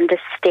to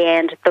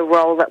understand the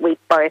role that we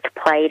both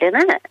played in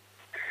it.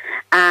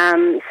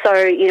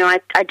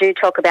 I do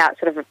talk about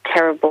sort of a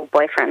terrible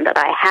boyfriend that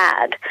I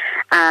had,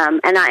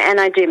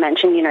 and I do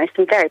mention,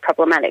 some very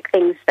problematic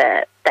things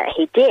that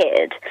he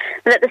did.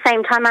 But at the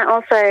same time, I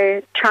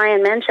also try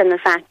and mention the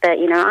fact that,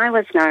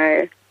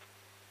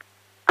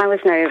 I was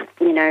no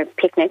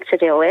picnic to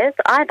deal with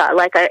either.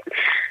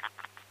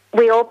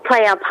 We all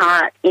play our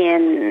part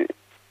in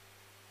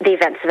the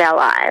events of our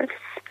lives,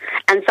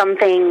 and some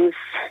things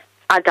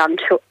are done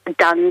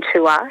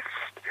to us,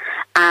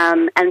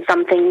 and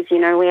some things,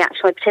 we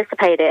actually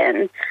participate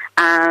in.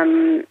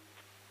 And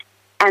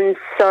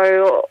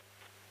so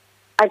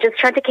I just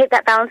tried to keep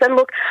that balance. And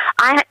look,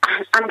 I'm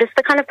just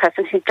the kind of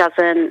person who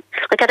doesn't,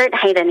 I don't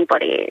hate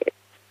anybody.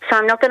 So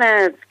I'm not going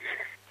to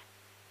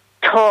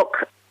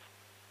talk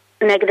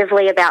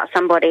negatively about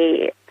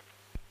somebody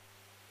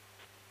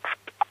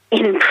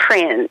in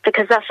print,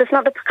 because that's just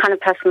not the kind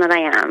of person that I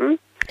am.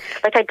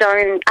 I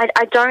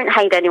don't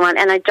hate anyone,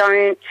 and I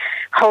don't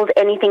hold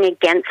anything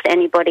against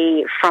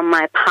anybody from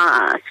my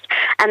past.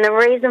 And the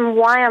reason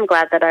why I'm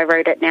glad that I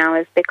wrote it now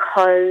is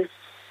because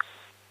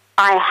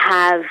I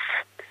have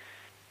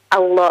a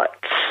lot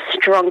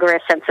stronger a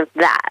sense of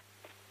that.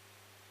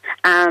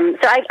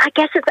 So I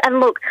guess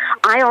and look,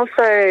 I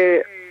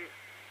also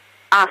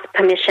asked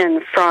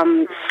permission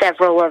from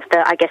several of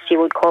the, I guess you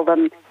would call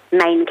them,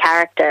 main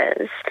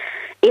characters,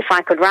 if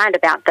I could write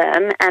about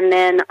them. And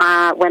then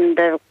when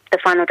the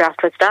final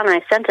draft was done,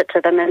 I sent it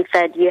to them and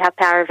said, you have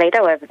power of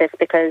veto over this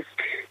because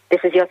this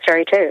is your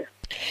story too.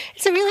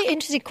 It's a really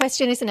interesting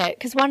question, isn't it?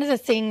 Because one of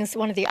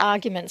the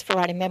arguments for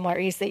writing memoir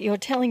is that you're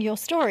telling your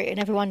story, and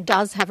everyone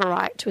does have a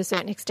right to a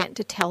certain extent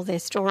to tell their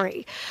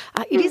story.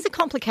 It is a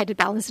complicated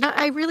balance, and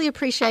I really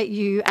appreciate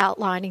you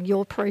outlining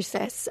your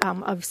process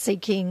of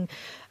seeking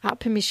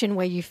permission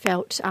where you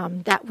felt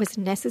that was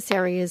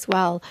necessary as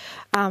well.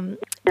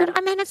 But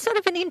I mean, it's sort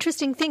of an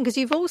interesting thing because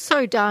you've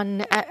also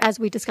done, as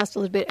we discussed a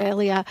little bit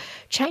earlier,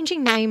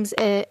 changing names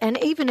and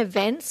even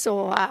events,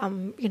 or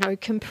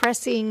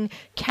compressing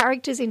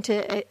characters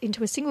into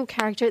a single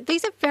character.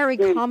 These are very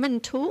common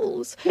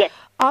tools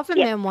of a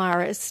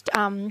memoirist.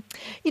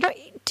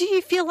 Do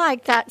you feel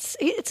like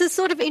it's a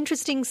sort of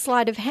interesting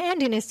sleight of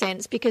hand in a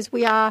sense, because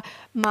we are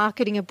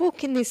marketing a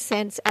book in this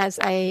sense as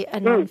a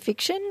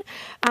non-fiction?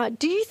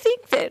 Do you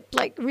think that,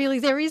 really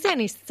there is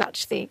any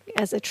such thing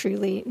as a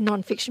truly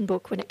non-fiction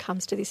book when it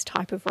comes to this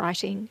type of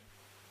writing?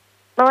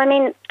 Well, I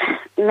mean,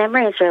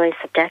 memory is really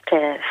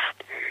subjective.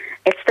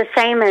 It's the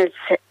same as,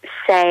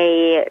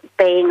 say,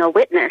 being a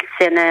witness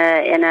in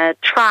a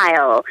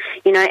trial.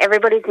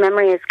 Everybody's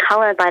memory is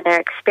coloured by their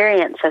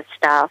experience of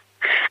stuff,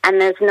 and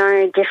there's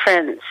no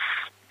difference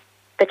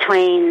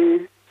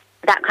between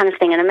that kind of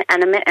thing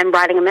and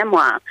writing a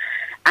memoir.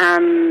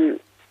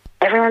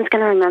 Everyone's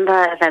going to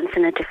remember events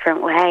in a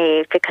different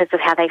way because of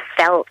how they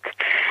felt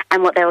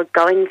and what they were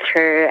going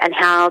through and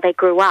how they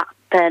grew up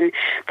and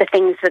the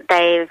things that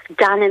they've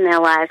done in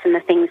their lives and the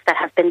things that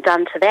have been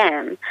done to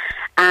them.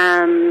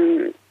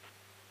 And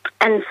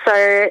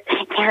so,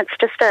 it's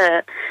just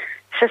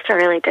a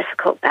really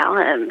difficult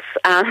balance.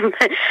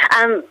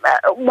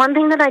 One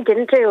thing that I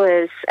didn't do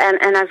is,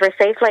 and I've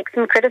received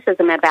some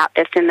criticism about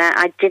this, in that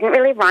I didn't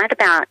really write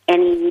about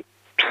any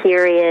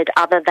period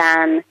other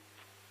than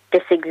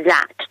this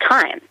exact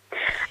time.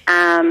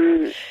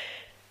 And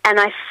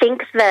I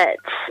think that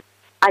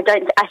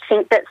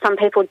some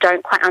people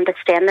don't quite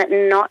understand that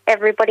not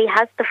everybody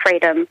has the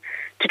freedom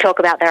to talk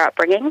about their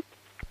upbringing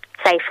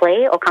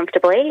safely or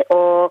comfortably,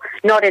 or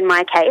not in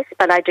my case,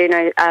 but I do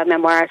know a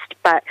memoirist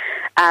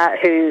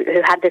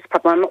who had this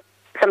problem,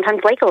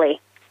 sometimes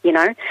legally,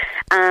 so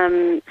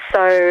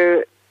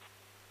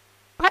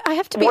I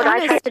have to be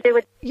honest. I try to do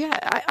with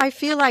I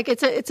feel like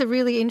it's a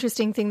really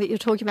interesting thing that you're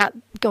talking about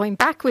going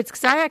backwards,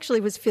 because I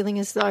actually was feeling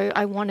as though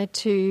I want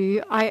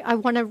to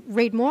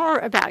read more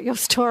about your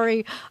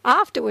story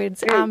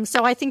afterwards.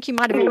 So I think you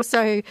might have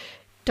also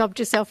dobbed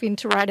yourself in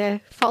to write a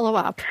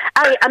follow-up.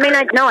 I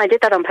did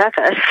that on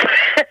purpose.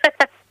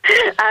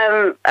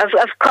 I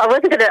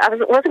wasn't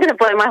gonna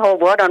blow my whole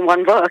wad on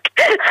one book.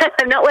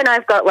 Not when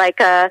I've got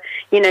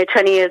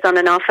 20 years on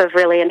and off of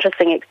really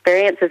interesting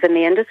experiences in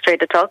the industry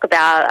to talk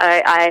about.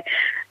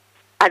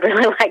 I'd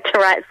really like to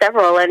write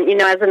several, and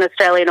as an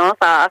Australian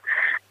author,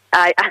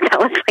 that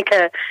was like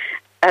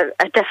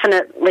a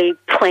definitely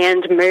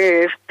planned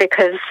move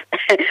because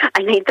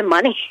I need the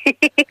money.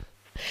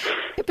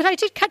 But I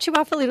did cut you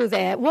off a little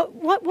there.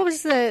 What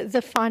was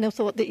the final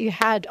thought that you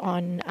had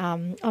on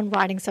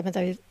writing some of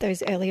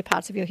those earlier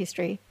parts of your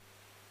history?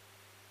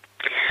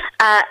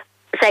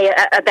 Say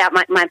about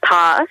my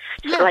past,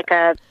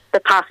 yeah. The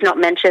past not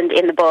mentioned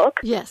in the book.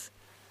 Yes.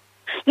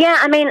 Yeah,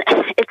 I mean,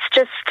 it's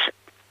just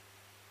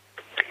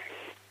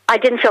I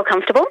didn't feel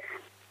comfortable.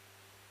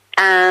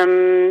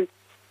 I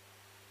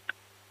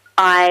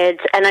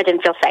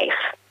didn't feel safe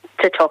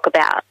to talk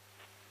about,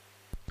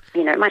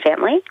 my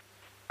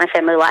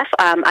family life.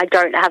 I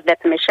don't have their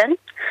permission,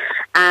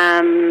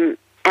 and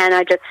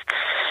I just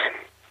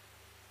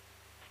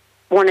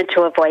wanted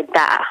to avoid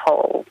that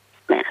whole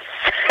mess.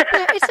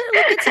 Yeah,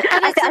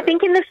 I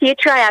think in the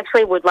future I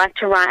actually would like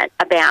to write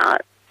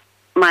about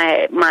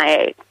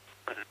my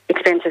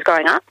experiences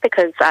growing up,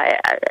 because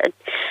that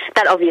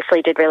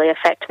obviously did really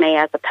affect me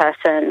as a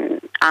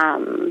person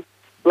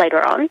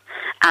later on,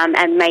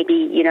 and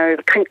maybe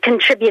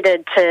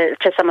contributed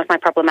to some of my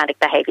problematic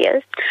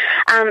behaviours.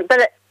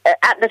 But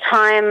at the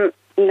time,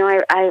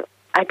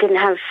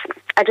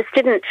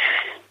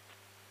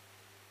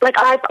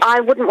 I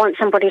wouldn't want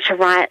somebody to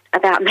write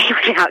about me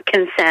without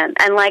consent.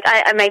 And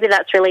maybe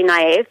that's really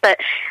naive, but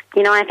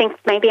I think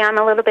maybe I'm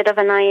a little bit of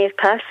a naive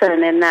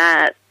person in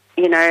that,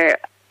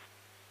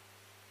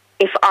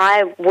 if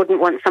I wouldn't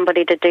want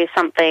somebody to do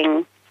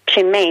something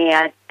to me,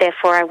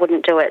 therefore I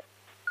wouldn't do it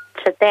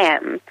to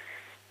them.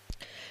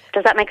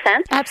 Does that make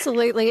sense?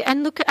 Absolutely.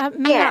 And look,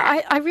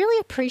 Mia, I really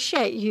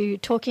appreciate you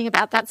talking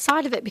about that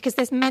side of it, because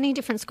there's many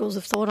different schools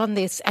of thought on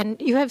this, and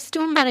you have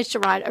still managed to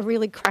write a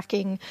really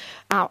cracking,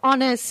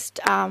 honest,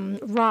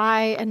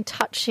 wry and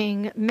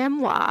touching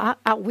memoir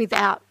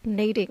without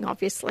needing,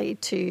 obviously,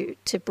 to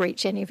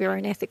breach any of your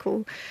own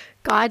ethical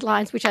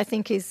guidelines, which I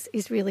think is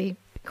really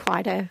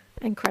quite an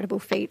incredible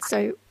feat.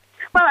 So,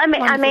 well, I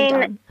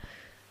mean,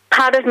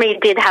 part of me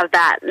did have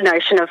that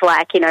notion of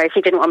if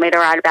you didn't want me to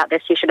write about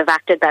this, you should have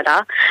acted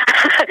better.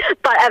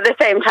 But at the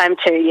same time,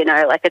 too,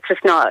 it's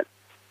just not.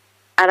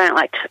 I don't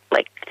like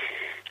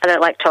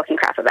talking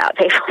crap about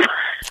people.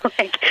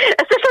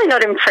 Especially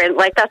not in print.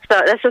 That's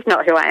just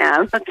not who I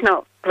am. That's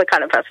not the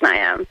kind of person I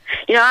am.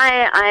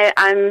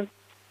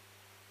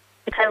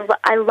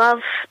 I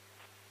love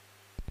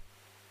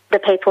the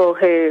people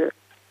who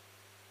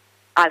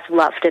I've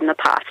loved in the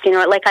past.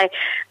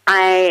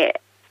 I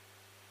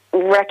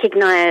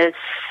recognize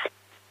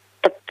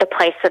the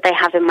place that they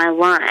have in my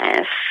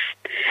life,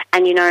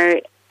 and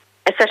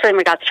especially in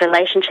regards to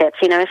relationships,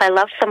 if I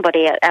love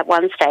somebody at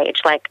one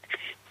stage, I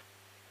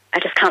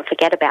just can't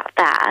forget about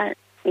that.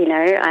 I'm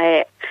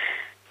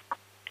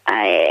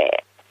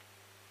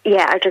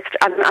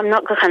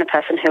not the kind of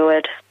person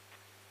who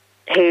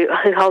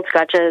holds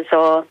grudges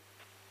or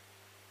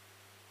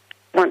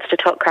wants to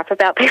talk crap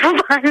about people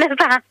behind their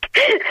back.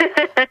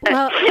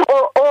 Well,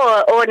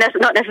 or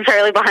not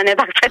necessarily behind their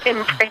back, but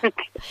in print.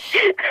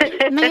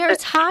 Mia,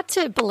 it's hard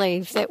to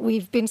believe that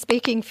we've been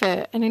speaking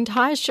for an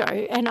entire show,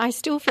 and I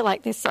still feel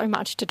like there's so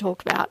much to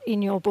talk about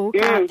in your book.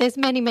 There's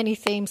many, many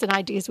themes and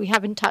ideas we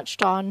haven't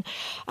touched on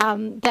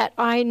that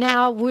I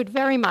now would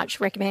very much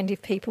recommend,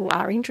 if people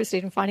are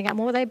interested in finding out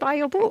more, they buy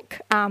your book,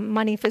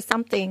 Money for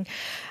Something.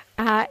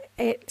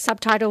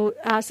 Subtitle,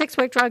 Sex,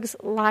 Work, Drugs,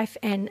 Life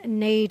and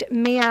Need.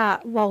 Mia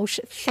Walsh,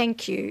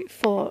 thank you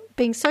for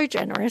being so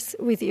generous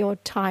with your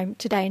time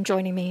today and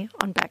joining me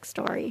on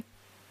Backstory.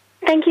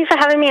 Thank you for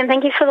having me, and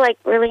thank you for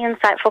really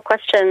insightful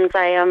questions.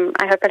 I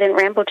hope I didn't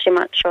ramble too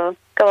much or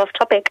go off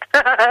topic.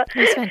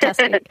 That's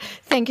fantastic.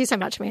 Thank you so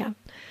much, Mia.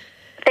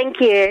 Thank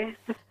you.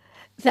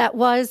 That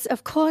was,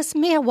 of course,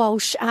 Mia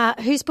Walsh,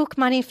 whose book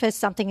Money for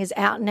Something is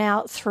out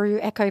now through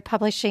Echo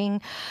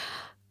Publishing.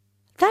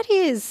 That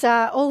is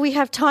all we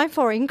have time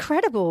for.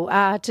 Incredible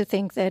to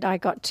think that I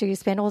got to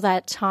spend all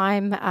that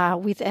time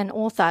with an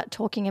author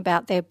talking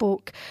about their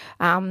book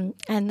and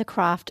the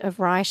craft of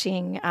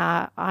writing.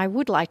 I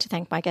would like to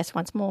thank my guest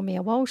once more,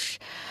 Mia Walsh.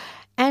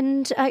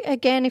 And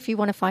again, if you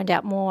want to find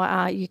out more,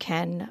 you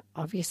can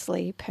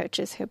obviously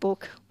purchase her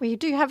book. We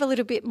do have a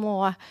little bit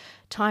more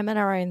time on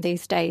our own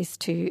these days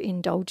to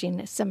indulge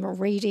in some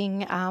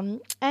reading,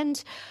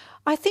 and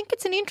I think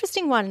it's an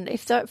interesting one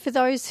for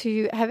those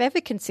who have ever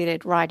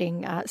considered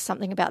writing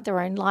something about their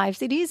own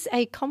lives. It is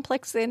a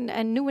complex and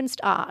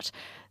nuanced art,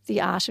 the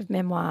art of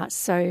memoir.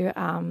 So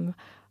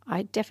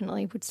I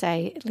definitely would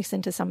say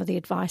listen to some of the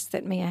advice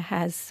that Mia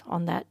has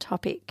on that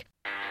topic.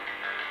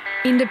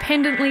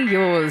 Independently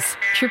yours,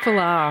 Triple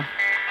R.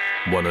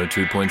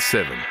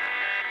 102.7.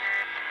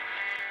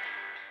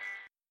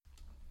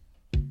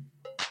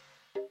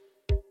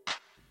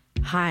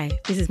 Hi,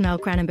 this is Mel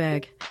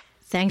Cranenberg.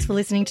 Thanks for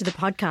listening to the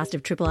podcast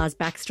of Triple R's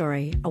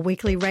Backstory, a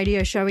weekly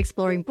radio show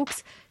exploring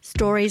books,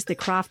 stories, the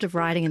craft of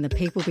writing and the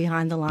people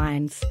behind the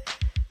lines.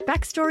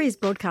 Backstory is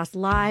broadcast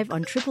live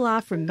on Triple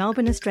R from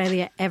Melbourne,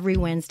 Australia every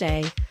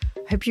Wednesday.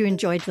 Hope you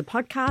enjoyed the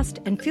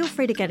podcast and feel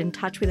free to get in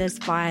touch with us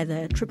via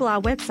the Triple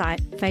R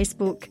website,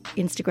 Facebook,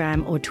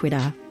 Instagram or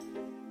Twitter.